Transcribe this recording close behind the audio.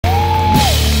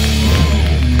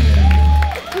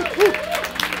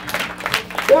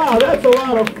Wow, that's a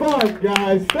lot of fun,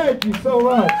 guys. Thank you so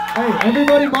much. Hey,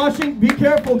 everybody moshing, be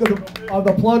careful because of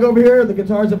the plug over here. The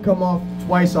guitars have come off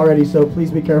twice already, so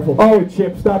please be careful. Oh,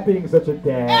 Chip, stop being such a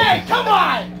dad. Hey, come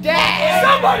on! Dad!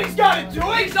 Somebody's got to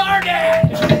do it! He's our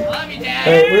dad! Love you, Dad!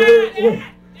 Hey,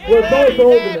 we're both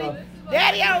old enough.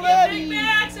 Daddy, I love you!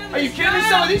 Are you kidding me?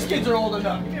 Some of these kids are old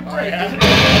enough. Give me a break.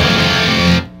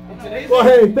 Well,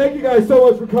 hey, thank you guys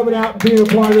so much for coming out and being a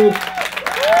part of this.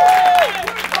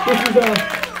 This is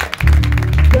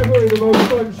definitely the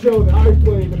most fun show that I've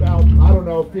played in about, I don't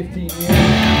know, 15 years.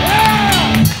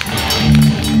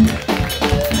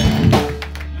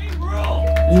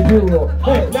 You do rule.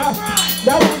 Hey, now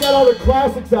that we got all the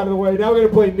classics out of the way, now we're going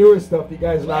to play newer stuff you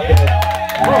guys are not going to...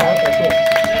 Oh, okay,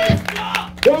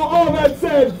 cool. Well, all that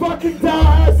said, fucking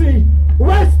Tallahassee,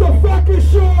 rest the fucking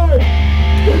shore!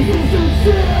 This is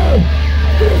sincere!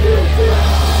 This is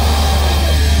sincere!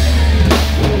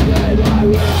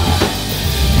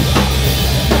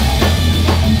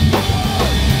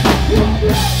 Thank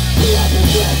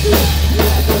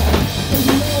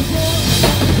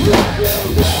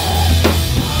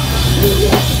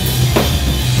you.